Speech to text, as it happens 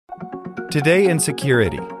Today in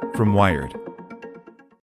Security from Wired.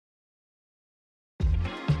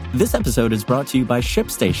 This episode is brought to you by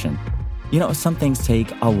ShipStation. You know, some things take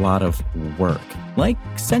a lot of work, like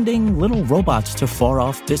sending little robots to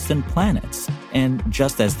far-off distant planets. And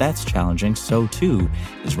just as that's challenging, so too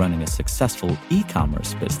is running a successful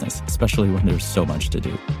e-commerce business, especially when there's so much to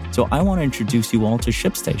do. So I want to introduce you all to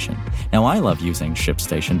ShipStation. Now, I love using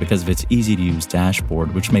ShipStation because of its easy-to-use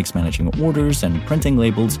dashboard, which makes managing orders and printing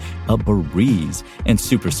labels a breeze and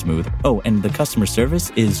super smooth. Oh, and the customer service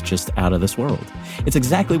is just out of this world. It's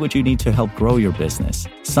exactly what you need to help grow your business.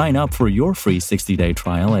 Sign up for your free 60-day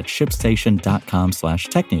trial at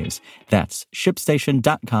shipstation.com/technews. That's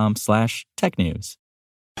shipstation.com/technews.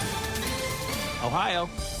 Ohio,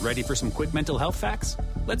 ready for some quick mental health facts?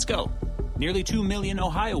 Let's go. Nearly 2 million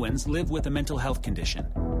Ohioans live with a mental health condition.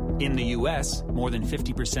 In the U.S., more than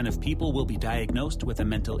 50% of people will be diagnosed with a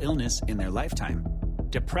mental illness in their lifetime.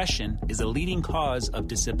 Depression is a leading cause of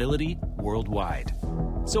disability worldwide.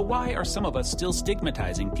 So why are some of us still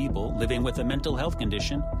stigmatizing people living with a mental health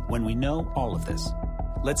condition when we know all of this?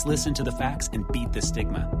 Let's listen to the facts and beat the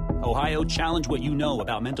stigma. Ohio, challenge what you know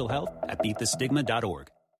about mental health at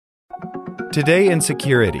beatthestigma.org. Today in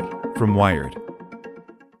Security from Wired.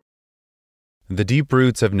 The deep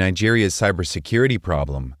roots of Nigeria's cybersecurity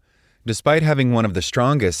problem. Despite having one of the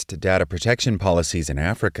strongest data protection policies in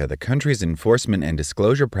Africa, the country's enforcement and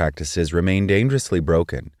disclosure practices remain dangerously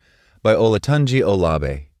broken. By Olatunji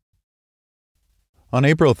Olabe. On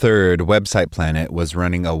April 3rd, Website Planet was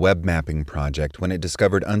running a web mapping project when it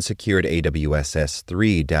discovered unsecured AWS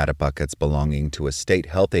S3 data buckets belonging to a state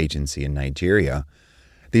health agency in Nigeria.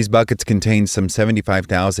 These buckets contained some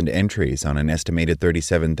 75,000 entries on an estimated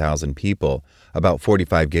 37,000 people, about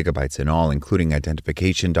 45 gigabytes in all, including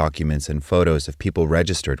identification documents and photos of people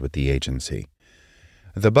registered with the agency.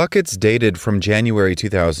 The buckets dated from January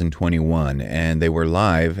 2021, and they were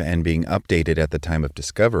live and being updated at the time of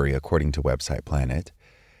discovery, according to Website Planet.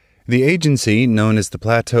 The agency, known as the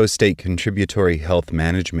Plateau State Contributory Health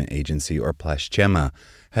Management Agency, or PLASCHEMA,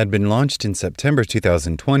 had been launched in September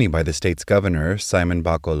 2020 by the state's governor, Simon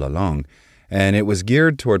Bako Lalong, and it was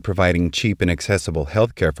geared toward providing cheap and accessible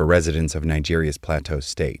health care for residents of Nigeria's Plateau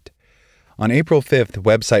State. On April 5th,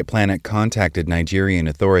 Website Planet contacted Nigerian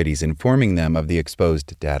authorities informing them of the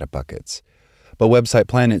exposed data buckets. But Website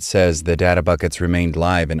Planet says the data buckets remained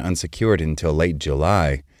live and unsecured until late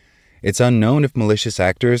July. It's unknown if malicious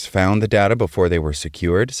actors found the data before they were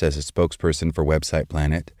secured, says a spokesperson for Website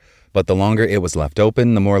Planet. But the longer it was left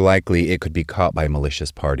open, the more likely it could be caught by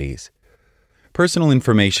malicious parties. Personal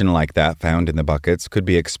information like that found in the buckets could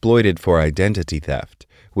be exploited for identity theft,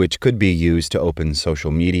 which could be used to open social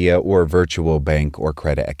media or virtual bank or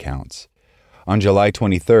credit accounts. On July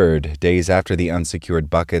 23rd, days after the unsecured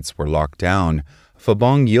buckets were locked down,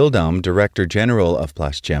 Fabong Yildam, Director General of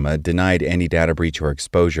PLASCHEMA, denied any data breach or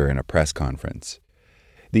exposure in a press conference.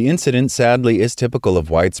 The incident, sadly, is typical of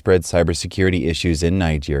widespread cybersecurity issues in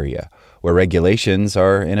Nigeria, where regulations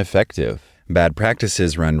are ineffective, bad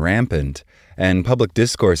practices run rampant, and public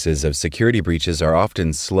discourses of security breaches are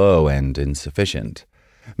often slow and insufficient.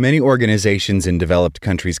 Many organizations in developed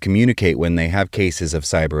countries communicate when they have cases of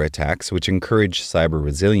cyber attacks, which encourage cyber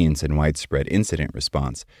resilience and widespread incident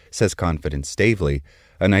response, says Confidence Stavely,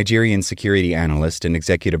 a Nigerian security analyst and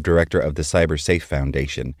executive director of the CyberSafe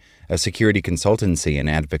Foundation, a security consultancy and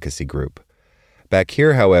advocacy group. Back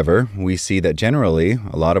here, however, we see that generally,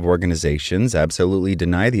 a lot of organizations absolutely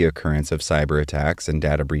deny the occurrence of cyber attacks and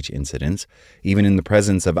data breach incidents, even in the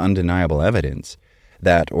presence of undeniable evidence.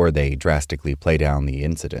 That, or they drastically play down the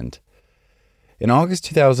incident. In August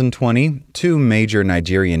 2020, 2 major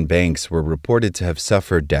Nigerian banks were reported to have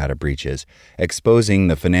suffered data breaches, exposing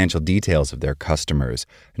the financial details of their customers.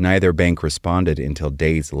 Neither bank responded until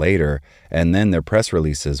days later, and then their press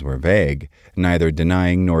releases were vague, neither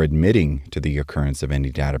denying nor admitting to the occurrence of any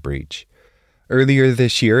data breach. Earlier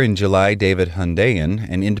this year, in July, David Hundeyin,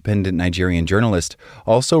 an independent Nigerian journalist,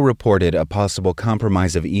 also reported a possible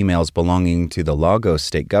compromise of emails belonging to the Lagos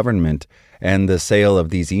state government and the sale of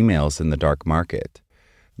these emails in the dark market.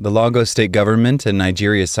 The Lagos state government and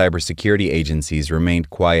Nigeria's cybersecurity agencies remained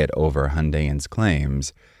quiet over Hundeyin's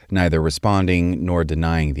claims, neither responding nor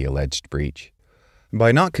denying the alleged breach.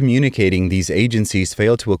 By not communicating, these agencies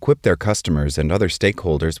fail to equip their customers and other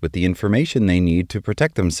stakeholders with the information they need to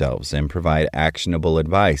protect themselves and provide actionable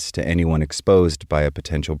advice to anyone exposed by a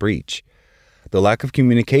potential breach. The lack of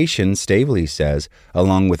communication, Stavely says,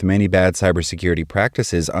 along with many bad cybersecurity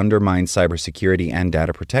practices, undermines cybersecurity and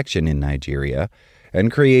data protection in Nigeria and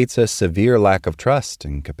creates a severe lack of trust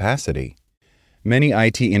and capacity. Many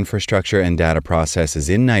IT infrastructure and data processes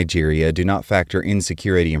in Nigeria do not factor in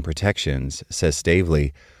security and protections, says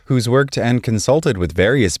Stavely, who's worked and consulted with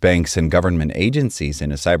various banks and government agencies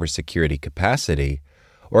in a cybersecurity capacity.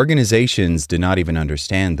 Organizations do not even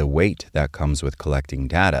understand the weight that comes with collecting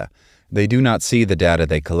data. They do not see the data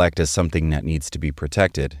they collect as something that needs to be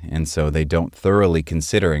protected, and so they don't thoroughly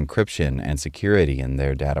consider encryption and security in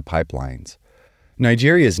their data pipelines.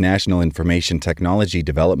 Nigeria's National Information Technology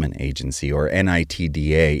Development Agency, or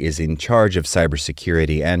NITDA, is in charge of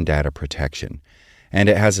cybersecurity and data protection, and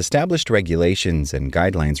it has established regulations and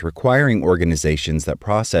guidelines requiring organizations that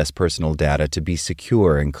process personal data to be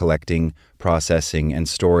secure in collecting, processing, and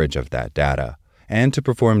storage of that data, and to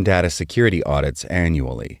perform data security audits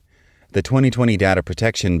annually. The 2020 Data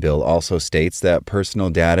Protection Bill also states that personal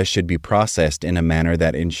data should be processed in a manner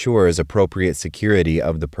that ensures appropriate security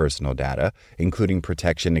of the personal data, including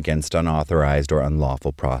protection against unauthorized or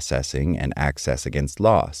unlawful processing and access against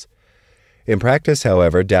loss. In practice,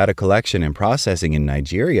 however, data collection and processing in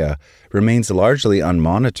Nigeria remains largely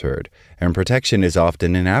unmonitored, and protection is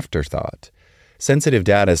often an afterthought. Sensitive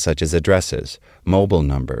data such as addresses, mobile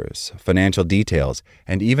numbers, financial details,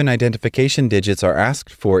 and even identification digits are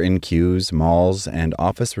asked for in queues, malls, and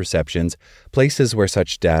office receptions, places where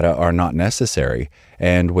such data are not necessary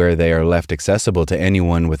and where they are left accessible to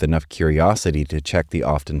anyone with enough curiosity to check the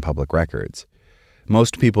often public records.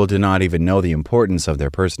 Most people do not even know the importance of their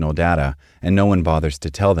personal data, and no one bothers to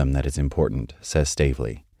tell them that it's important, says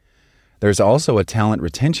Stavely. There's also a talent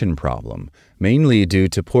retention problem, mainly due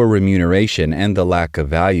to poor remuneration and the lack of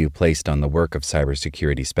value placed on the work of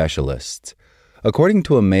cybersecurity specialists. According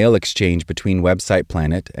to a mail exchange between Website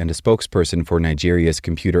Planet and a spokesperson for Nigeria's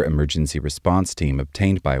Computer Emergency Response Team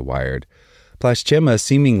obtained by Wired, Plaschema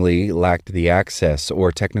seemingly lacked the access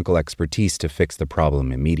or technical expertise to fix the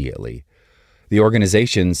problem immediately. The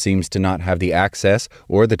organization seems to not have the access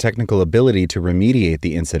or the technical ability to remediate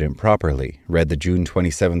the incident properly, read the June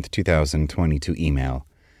 27, 2022 email.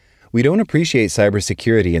 We don't appreciate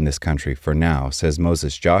cybersecurity in this country for now, says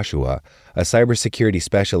Moses Joshua, a cybersecurity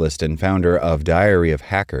specialist and founder of Diary of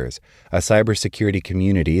Hackers, a cybersecurity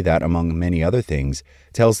community that, among many other things,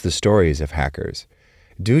 tells the stories of hackers.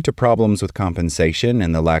 Due to problems with compensation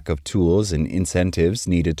and the lack of tools and incentives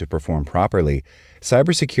needed to perform properly,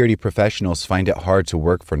 cybersecurity professionals find it hard to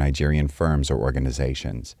work for Nigerian firms or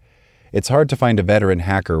organizations. It's hard to find a veteran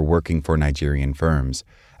hacker working for Nigerian firms.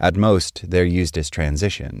 At most, they're used as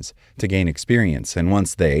transitions to gain experience, and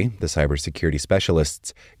once the cybersecurity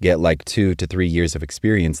specialists, get like 2 to 3 years of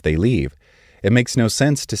experience, they leave. It makes no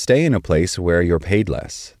sense to stay in a place where you're paid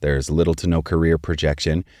less. There's little to no career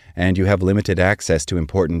projection, and you have limited access to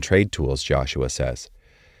important trade tools, Joshua says.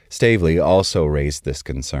 Stavely also raised this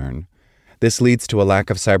concern. This leads to a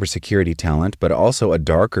lack of cybersecurity talent, but also a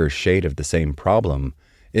darker shade of the same problem.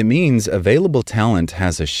 It means available talent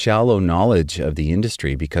has a shallow knowledge of the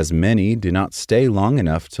industry because many do not stay long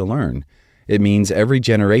enough to learn. It means every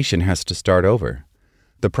generation has to start over.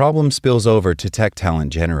 The problem spills over to tech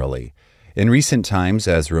talent generally. In recent times,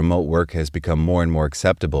 as remote work has become more and more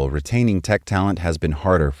acceptable, retaining tech talent has been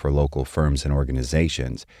harder for local firms and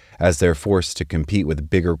organizations, as they're forced to compete with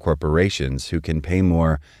bigger corporations who can pay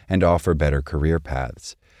more and offer better career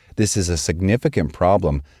paths. This is a significant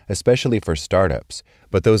problem, especially for startups,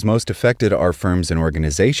 but those most affected are firms and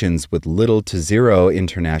organizations with little to zero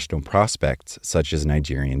international prospects, such as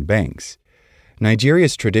Nigerian banks.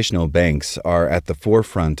 Nigeria's traditional banks are at the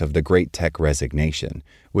forefront of the Great Tech Resignation,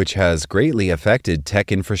 which has greatly affected tech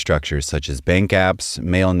infrastructures such as bank apps,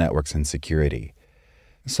 mail networks, and security.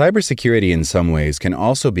 Cybersecurity in some ways can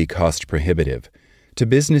also be cost prohibitive. To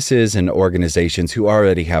businesses and organizations who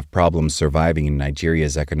already have problems surviving in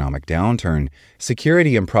Nigeria's economic downturn,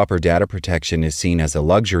 security and proper data protection is seen as a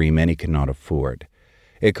luxury many cannot afford.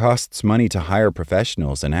 It costs money to hire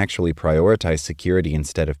professionals and actually prioritize security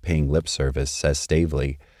instead of paying lip service, says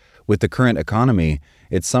Stavely. With the current economy,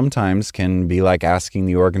 it sometimes can be like asking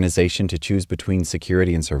the organization to choose between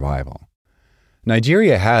security and survival.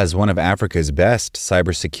 Nigeria has one of Africa's best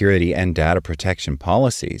cybersecurity and data protection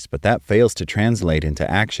policies, but that fails to translate into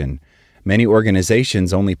action. Many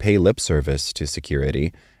organizations only pay lip service to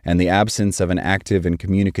security, and the absence of an active and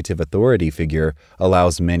communicative authority figure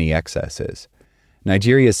allows many excesses.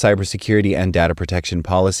 Nigeria's cybersecurity and data protection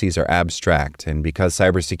policies are abstract, and because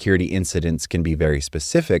cybersecurity incidents can be very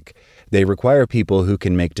specific, they require people who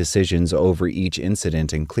can make decisions over each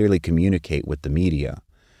incident and clearly communicate with the media.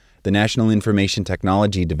 The National Information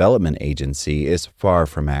Technology Development Agency is far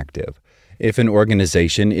from active. If an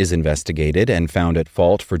organization is investigated and found at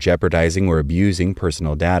fault for jeopardizing or abusing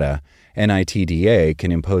personal data, NITDA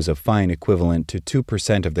can impose a fine equivalent to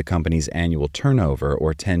 2% of the company's annual turnover,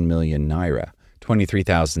 or 10 million naira,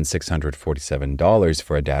 $23,647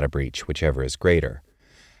 for a data breach, whichever is greater.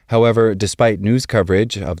 However, despite news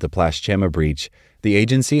coverage of the Plashchema breach, the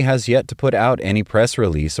agency has yet to put out any press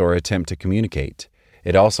release or attempt to communicate.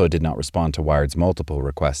 It also did not respond to Wired's multiple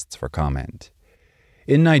requests for comment.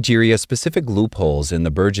 In Nigeria, specific loopholes in the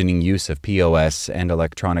burgeoning use of POS and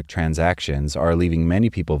electronic transactions are leaving many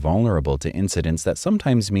people vulnerable to incidents that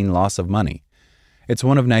sometimes mean loss of money. It's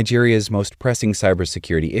one of Nigeria's most pressing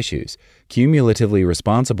cybersecurity issues, cumulatively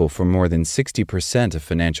responsible for more than 60% of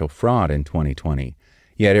financial fraud in 2020,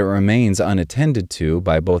 yet it remains unattended to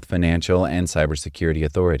by both financial and cybersecurity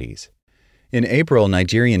authorities. In April,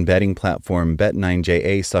 Nigerian betting platform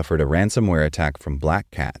Bet9JA suffered a ransomware attack from Black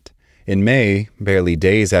Cat. In May, barely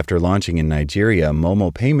days after launching in Nigeria,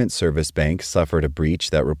 Momo Payment Service Bank suffered a breach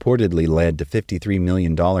that reportedly led to $53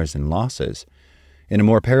 million in losses. In a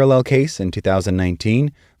more parallel case, in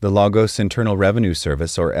 2019, the Lagos Internal Revenue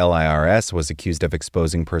Service, or LIRS, was accused of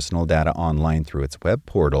exposing personal data online through its web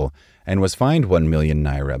portal and was fined 1 million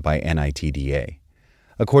naira by NITDA.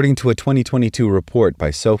 According to a 2022 report by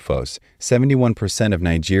Sophos, 71% of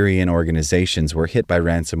Nigerian organizations were hit by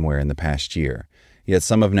ransomware in the past year. Yet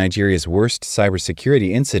some of Nigeria's worst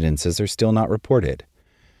cybersecurity incidences are still not reported.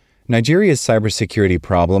 Nigeria's cybersecurity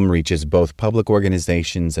problem reaches both public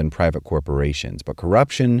organizations and private corporations, but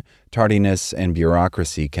corruption, tardiness, and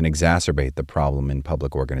bureaucracy can exacerbate the problem in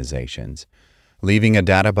public organizations. Leaving a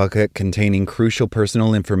data bucket containing crucial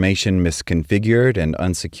personal information misconfigured and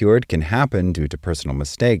unsecured can happen due to personal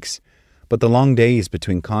mistakes, but the long days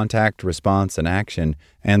between contact, response, and action,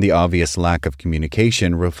 and the obvious lack of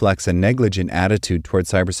communication reflects a negligent attitude toward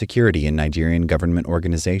cybersecurity in Nigerian government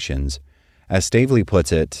organizations. As Stavely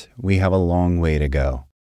puts it, we have a long way to go.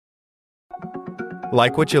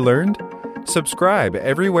 Like what you learned? Subscribe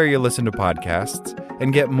everywhere you listen to podcasts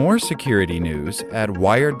and get more security news at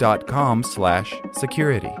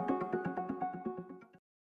wired.com/security.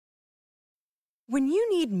 When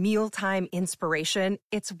you need mealtime inspiration,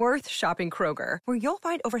 it's worth shopping Kroger, where you'll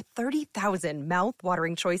find over 30,000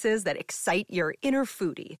 mouth-watering choices that excite your inner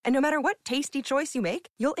foodie. And no matter what tasty choice you make,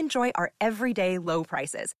 you'll enjoy our everyday low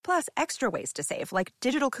prices, plus extra ways to save, like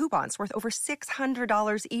digital coupons worth over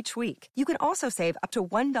 $600 each week. You can also save up to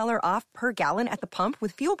 $1 off per gallon at the pump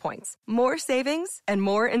with fuel points. More savings and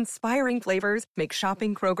more inspiring flavors make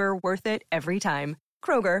shopping Kroger worth it every time.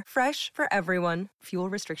 Kroger, fresh for everyone. Fuel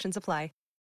restrictions apply.